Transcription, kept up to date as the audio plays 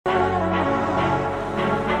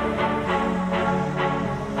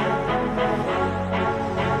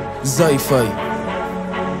Zifi.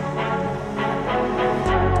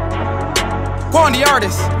 Quan De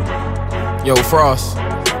Artist. Yo, Frost.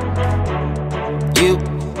 You.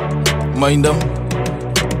 Mind them.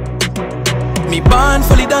 Me born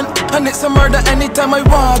fully done, and it's a murder anytime I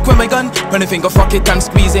walk with my gun. When I finger fuck it and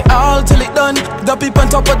squeeze it all till it done. Duppy on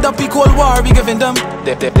top of Duppy, Cold War, we giving them.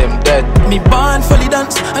 Them dead. Me born fully done,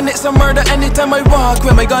 and it's a murder anytime I walk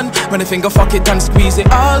with my gun. When I finger fuck it and squeeze it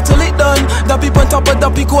all till it done. Duppy on top of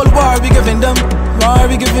Duppy, Cold War, we giving them. War,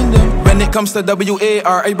 we giving them. When it comes to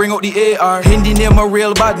WAR, I bring out the AR. Hindi name a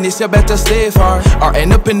real badness, you better stay far, or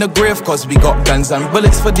end up in the grave, cause we got guns and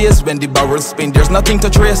bullets for days. When the barrels spin, there's nothing to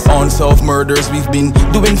trace. Unsolved murders we've been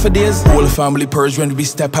doing for days. Whole family purge when we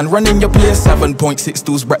step and run in your place.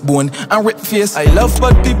 7.62's backbone and rip face. I love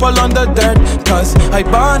bad people on the dirt, cause I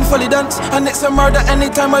born fully dance, and it's a murder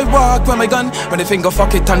anytime I walk with my gun. When I finger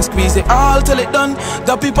fuck it and squeeze it all till it done.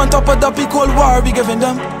 Duppy on top of Duppy, Cold War, we giving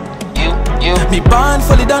them. Me born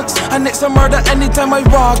fully dance, and it's a murder anytime I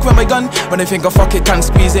walk with my gun. When I finger fuck it and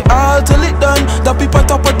squeeze it all till it done. Duppy on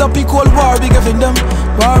top of Duppy, Cold War, we giving them.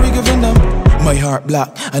 War, we giving them. My heart black,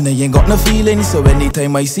 and I ain't got no feelings, so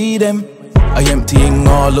anytime I see them, I emptying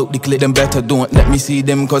all out the clip. Them better don't let me see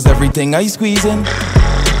them, cause everything I squeezing,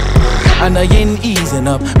 and I ain't easing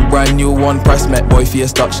up. Brand new one press, met boy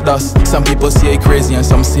face touch dust. Some people say I crazy and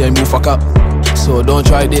some say I move fuck up. So don't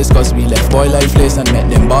try this, cause we left boy lifeless and met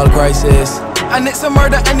them ball crisis. And it's a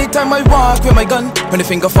murder anytime I walk with my gun. When I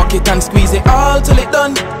finger fuck it and squeeze it all till it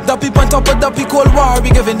done. Duppy on top of Duppy, Cold War, we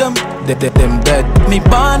giving them. Them dead. Me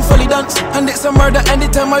born fully dance, and it's a murder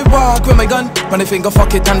anytime I walk with my gun. When I finger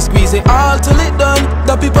fuck it and squeeze it all till it done.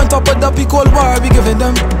 Duppy on top of Duppy, Cold War, we giving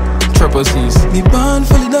them. Triple C's. Me born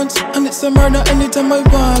fully dance, and it's a murder anytime I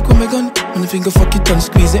walk with my gun. When I finger fuck it and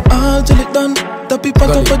squeeze it all till it done. Duppy on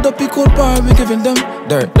top of Duppy, Cold War, we giving them.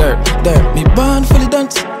 Dirt. Me born fully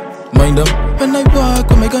dance. Mind them. When I walk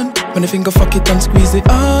with my gun, when I finger fuck it and squeeze it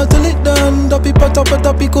all till it done. Duppy on top of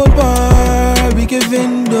Duppy, Cold War, we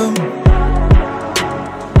giving them.